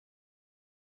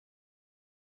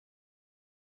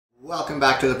Welcome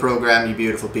back to the program, you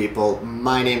beautiful people.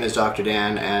 My name is Dr.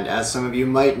 Dan, and as some of you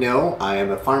might know, I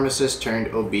am a pharmacist turned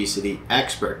obesity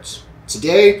expert.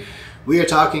 Today, we are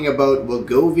talking about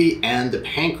Wegovy and the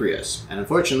pancreas. And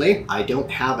unfortunately, I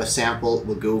don't have a sample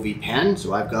Wegovy pen,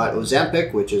 so I've got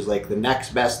Ozempic, which is like the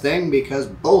next best thing because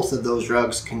both of those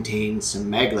drugs contain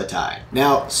semaglutide.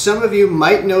 Now, some of you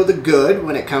might know the good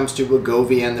when it comes to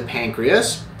Wegovy and the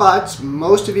pancreas, but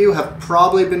most of you have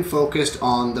probably been focused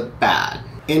on the bad.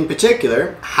 In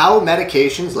particular, how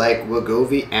medications like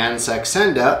Wegovy and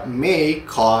Saxenda may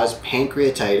cause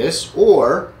pancreatitis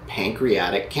or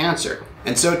pancreatic cancer.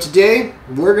 And so today,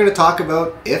 we're going to talk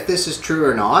about if this is true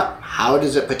or not, how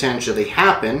does it potentially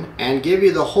happen, and give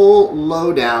you the whole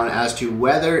lowdown as to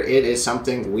whether it is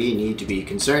something we need to be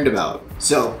concerned about.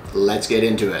 So let's get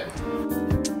into it.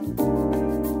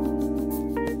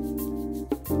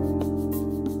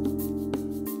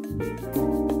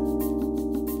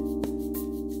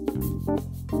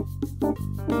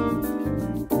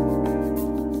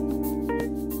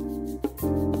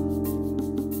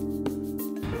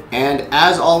 And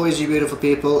as always, you beautiful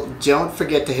people, don't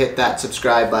forget to hit that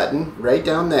subscribe button right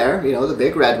down there, you know, the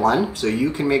big red one, so you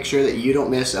can make sure that you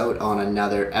don't miss out on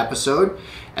another episode.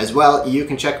 As well, you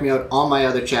can check me out on my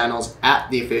other channels at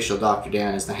The Official Dr.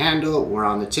 Dan is the handle. We're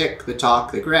on the Tik, the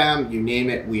Talk, the Gram, you name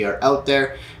it, we are out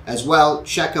there. As well,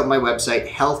 check out my website,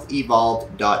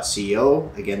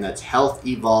 healthevolved.co. Again, that's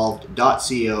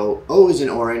healthevolved.co. O is in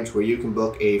orange, where you can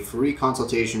book a free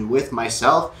consultation with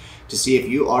myself to see if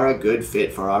you are a good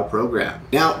fit for our program.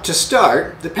 Now, to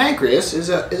start, the pancreas is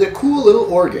a cool little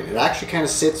organ. It actually kind of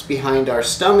sits behind our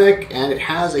stomach, and it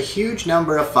has a huge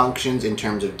number of functions in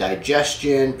terms of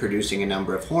digestion, producing a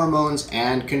number of hormones,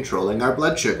 and controlling our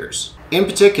blood sugars. In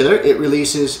particular, it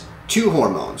releases two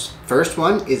hormones. First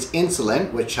one is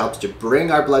insulin, which helps to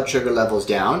bring our blood sugar levels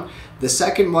down. The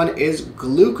second one is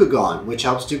glucagon, which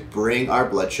helps to bring our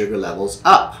blood sugar levels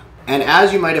up. And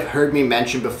as you might have heard me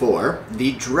mention before,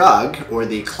 the drug or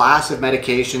the class of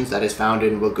medications that is found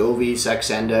in Wegovy,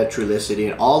 Saxenda, Trulicity,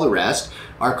 and all the rest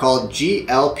are called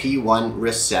GLP-1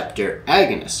 receptor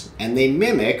agonists, and they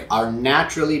mimic our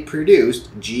naturally produced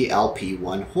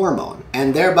GLP-1 hormone.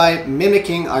 And thereby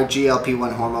mimicking our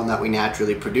GLP-1 hormone that we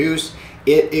naturally produce,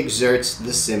 it exerts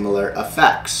the similar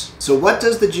effects. So what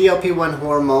does the GLP-1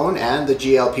 hormone and the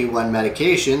GLP-1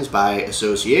 medications, by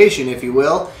association if you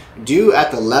will, do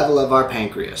at the level of our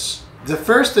pancreas? The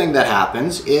first thing that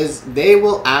happens is they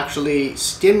will actually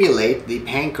stimulate the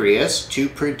pancreas to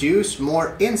produce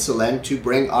more insulin to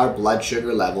bring our blood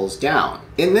sugar levels down.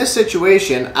 In this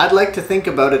situation, I'd like to think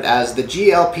about it as the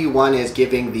GLP-1 is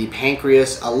giving the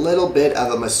pancreas a little bit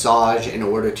of a massage in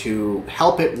order to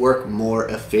help it work more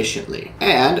efficiently.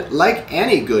 And like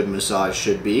any good massage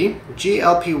should be,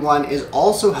 GLP-1 is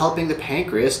also helping the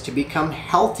pancreas to become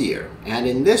healthier. And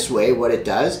in this way, what it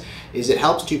does is it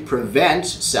helps to prevent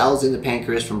cells in the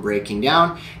pancreas from breaking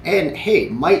down, and hey,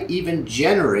 might even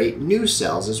generate new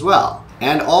cells as well.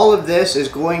 And all of this is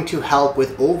going to help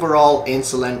with overall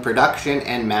insulin production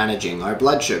and managing our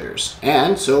blood sugars.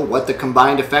 And so what the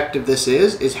combined effect of this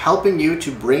is helping you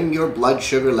to bring your blood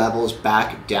sugar levels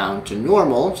back down to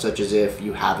normal, such as if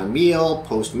you have a meal,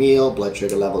 post-meal, blood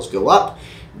sugar levels go up.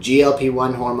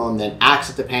 GLP-1 hormone then acts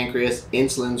at the pancreas,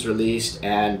 insulin's released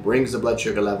and brings the blood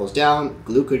sugar levels down.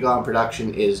 Glucagon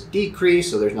production is decreased,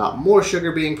 so there's not more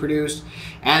sugar being produced.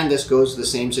 And this goes to the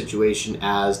same situation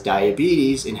as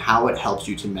diabetes in how it helps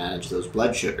you to manage those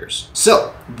blood sugars.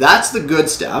 So that's the good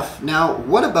stuff. Now,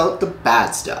 what about the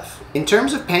bad stuff? In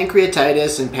terms of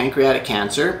pancreatitis and pancreatic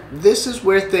cancer, this is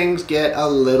where things get a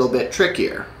little bit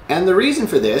trickier. And the reason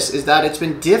for this is that it's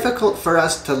been difficult for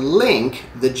us to link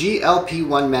the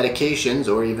GLP-1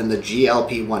 medications or even the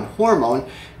GLP-1 hormone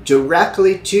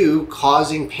directly to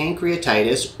causing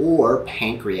pancreatitis or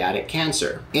pancreatic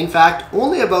cancer. In fact,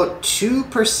 only about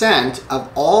 2% of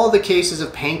all the cases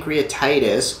of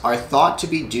pancreatitis are thought to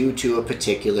be due to a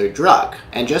particular drug.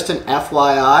 And just an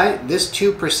FYI, this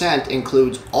 2%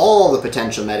 includes all the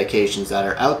potential medications that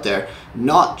are out there,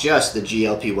 not just the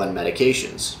GLP-1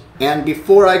 medications. And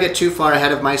before I get too far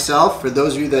ahead of myself, for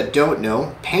those of you that don't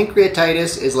know,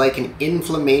 pancreatitis is like an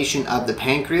inflammation of the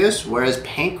pancreas, whereas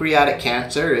pancreatic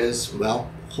cancer is,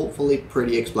 well, hopefully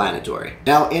pretty explanatory.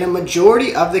 Now, in a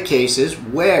majority of the cases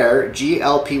where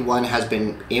GLP-1 has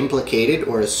been implicated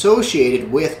or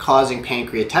associated with causing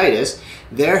pancreatitis,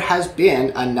 there has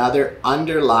been another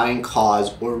underlying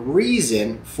cause or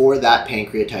reason for that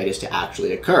pancreatitis to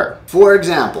actually occur. For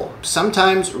example,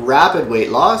 sometimes rapid weight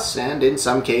loss, and in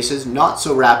some cases not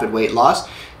so rapid weight loss,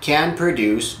 can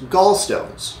produce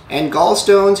gallstones. And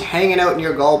gallstones hanging out in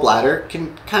your gallbladder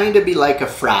can kind of be like a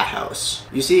frat house.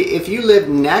 You see, if you live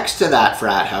next to that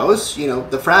frat house,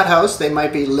 the frat house, they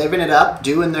might be living it up,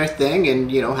 doing their thing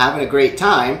and, having a great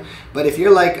time. But if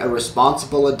you're like a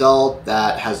responsible adult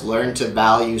that has learned to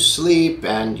value sleep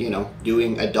and,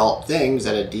 doing adult things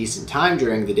at a decent time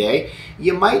during the day,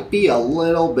 you might be a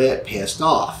little bit pissed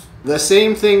off. The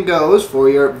same thing goes for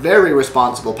your very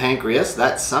responsible pancreas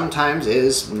that sometimes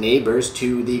is neighbors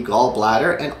to the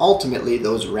gallbladder and ultimately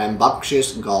those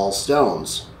rambunctious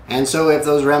gallstones. And so if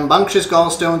those rambunctious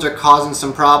gallstones are causing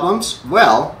some problems,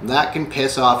 well, that can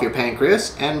piss off your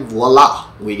pancreas and voila,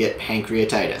 we get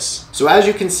pancreatitis. So as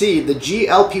you can see, the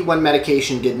GLP-1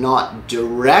 medication did not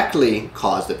directly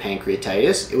cause the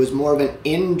pancreatitis. It was more of an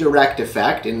indirect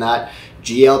effect in that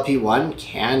GLP-1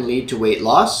 can lead to weight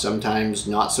loss, sometimes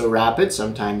not so rapid,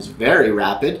 sometimes very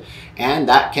rapid, and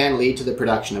that can lead to the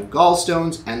production of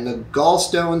gallstones, and the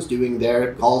gallstones doing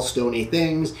their gallstony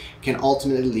things can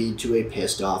ultimately lead to a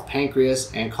pissed off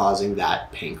pancreas and causing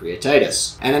that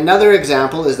pancreatitis. And another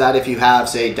example is that if you have,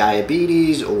 say,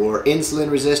 diabetes or insulin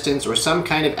resistance or some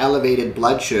kind of elevated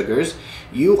blood sugars,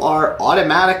 you are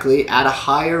automatically at a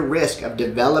higher risk of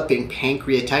developing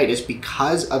pancreatitis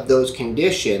because of those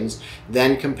conditions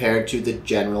than compared to the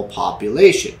general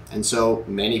population. And so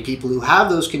many people who have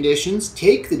those conditions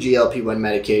take the GLP-1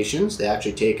 medications. They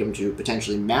actually take them to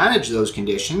potentially manage those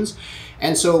conditions.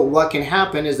 And so what can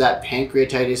happen is that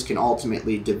pancreatitis can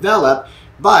ultimately develop,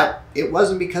 but it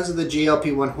wasn't because of the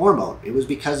GLP-1 hormone. It was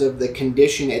because of the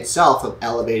condition itself of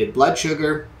elevated blood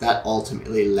sugar that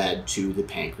ultimately led to the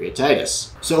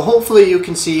pancreatitis. So hopefully you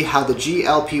can see how the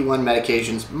GLP-1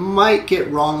 medications might get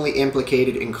wrongly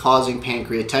implicated in causing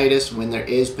pancreatitis when there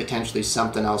is potentially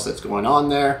something else that's going on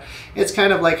there. It's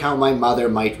kind of like how my mother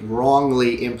might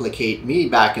wrongly implicate me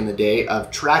back in the day of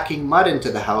tracking mud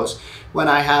into the house when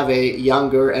I have a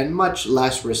younger and much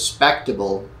less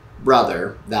respectable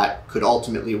brother that could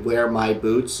ultimately wear my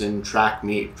boots and track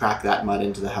that mud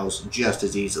into the house just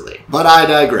as easily. But I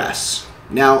digress.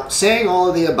 Now, saying all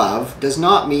of the above does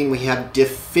not mean we have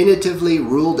definitively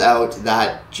ruled out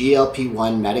that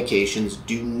GLP-1 medications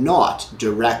do not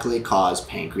directly cause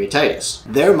pancreatitis.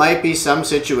 There might be some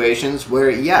situations where,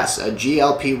 yes, a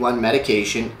GLP-1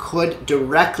 medication could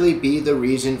directly be the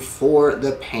reason for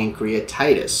the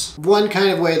pancreatitis. One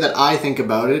kind of way that I think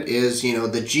about it is, the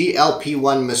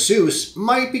GLP-1 masseuse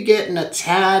might be getting a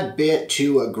tad bit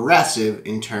too aggressive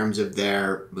in terms of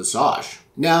their massage.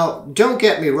 Now, don't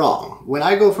get me wrong, when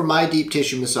I go for my deep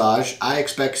tissue massage, I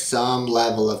expect some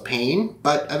level of pain,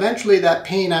 but eventually that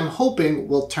pain I'm hoping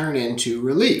will turn into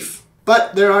relief.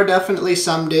 But there are definitely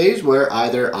some days where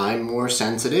either I'm more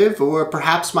sensitive or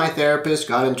perhaps my therapist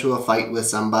got into a fight with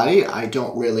somebody, I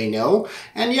don't really know,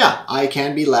 and yeah, I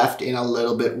can be left in a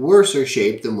little bit worser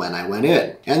shape than when I went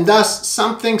in. And thus,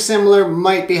 something similar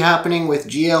might be happening with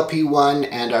GLP-1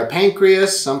 and our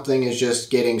pancreas. Something is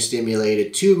just getting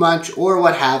stimulated too much or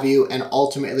what have you, and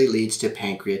ultimately leads to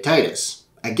pancreatitis.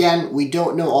 Again, we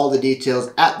don't know all the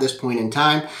details at this point in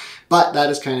time, but that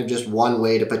is kind of just one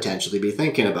way to potentially be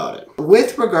thinking about it.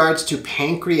 With regards to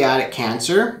pancreatic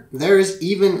cancer, there is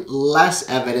even less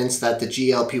evidence that the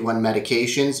GLP-1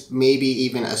 medications may be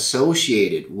even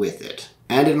associated with it.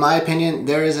 And in my opinion,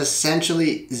 there is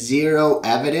essentially zero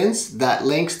evidence that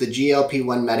links the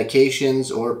GLP-1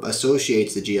 medications or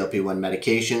associates the GLP-1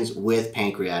 medications with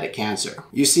pancreatic cancer.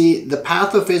 You see, the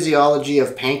pathophysiology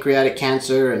of pancreatic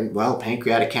cancer and, well,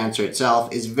 pancreatic cancer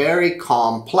itself is very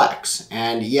complex.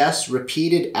 And yes,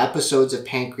 repeated episodes of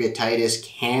pancreatitis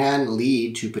can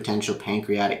lead to potential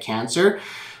pancreatic cancer.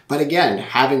 But again,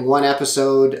 having one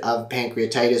episode of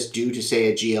pancreatitis due to, say,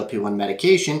 a GLP-1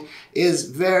 medication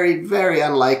is very, very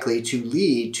unlikely to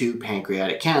lead to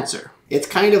pancreatic cancer. It's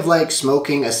kind of like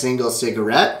smoking a single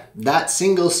cigarette. That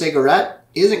single cigarette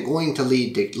isn't going to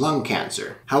lead to lung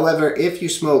cancer. However, if you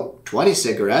smoke 20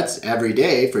 cigarettes every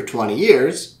day for 20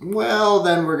 years, well,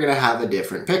 then we're going to have a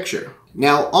different picture.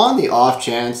 Now, on the off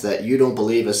chance that you don't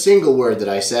believe a single word that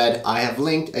I said, I have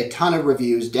linked a ton of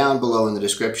reviews down below in the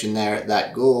description there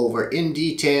that go over in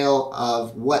detail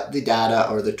of what the data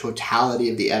or the totality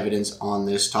of the evidence on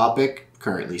this topic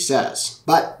currently says.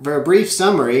 But for a brief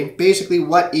summary, basically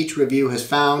what each review has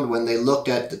found when they looked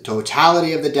at the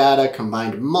totality of the data,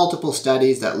 combined multiple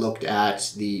studies that looked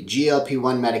at the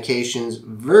GLP-1 medications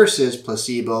versus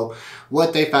placebo,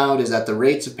 what they found is that the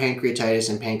rates of pancreatitis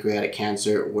and pancreatic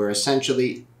cancer were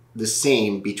essentially the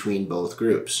same between both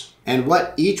groups. And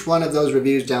what each one of those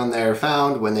reviews down there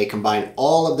found when they combined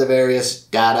all of the various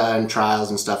data and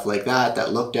trials and stuff like that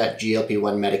that looked at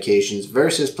GLP-1 medications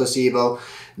versus placebo,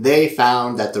 they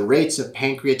found that the rates of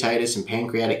pancreatitis and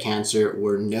pancreatic cancer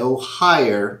were no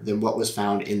higher than what was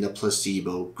found in the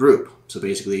placebo group. So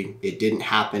basically, it didn't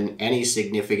happen any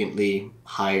significantly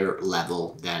higher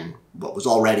level than what was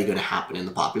already going to happen in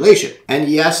the population. And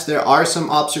yes, there are some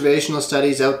observational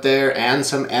studies out there and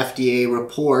some FDA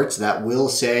reports that will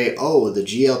say, oh, the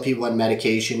GLP-1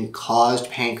 medication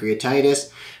caused pancreatitis.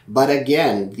 But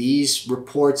again, these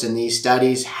reports and these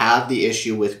studies have the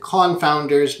issue with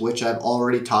confounders, which I've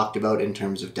already talked about in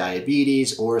terms of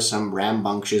diabetes or some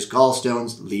rambunctious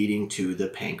gallstones leading to the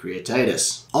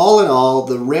pancreatitis. All in all,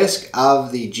 the risk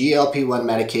of the GLP-1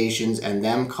 medications and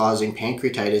them causing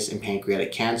pancreatitis and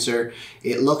pancreatic cancer,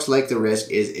 it looks like the risk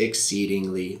is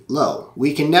exceedingly low.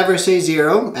 We can never say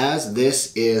zero, as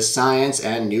this is science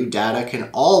and new data can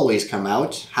always come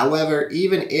out. However,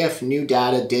 even if new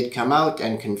data did come out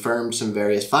and confirmed some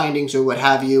various findings or what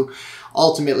have you,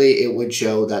 ultimately it would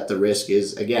show that the risk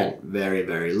is, again, very,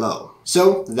 very low.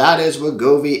 So that is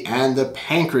Wegovy and the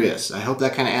Pancreas. I hope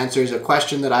that kind of answers a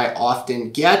question that I often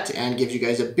get and gives you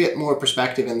guys a bit more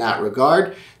perspective in that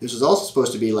regard. This was also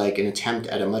supposed to be like an attempt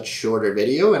at a much shorter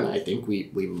video, and I think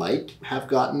we might have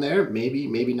gotten there. Maybe,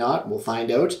 maybe not. We'll find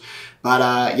out.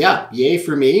 But yeah, yay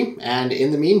for me. And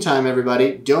in the meantime,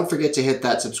 everybody, don't forget to hit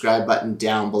that subscribe button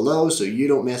down below so you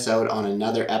don't miss out on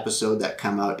another episode that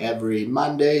come out every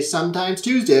Monday, sometimes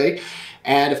Tuesday.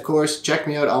 And of course, check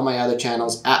me out on my other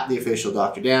channels at The Official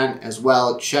Dr. Dan. As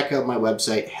well, check out my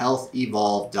website,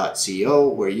 healthevolve.co,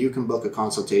 where you can book a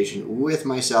consultation with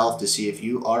myself to see if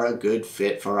you are a good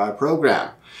fit for our program.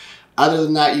 Other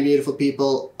than that, you beautiful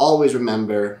people, always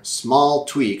remember, small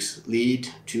tweaks lead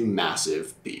to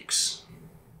massive peaks.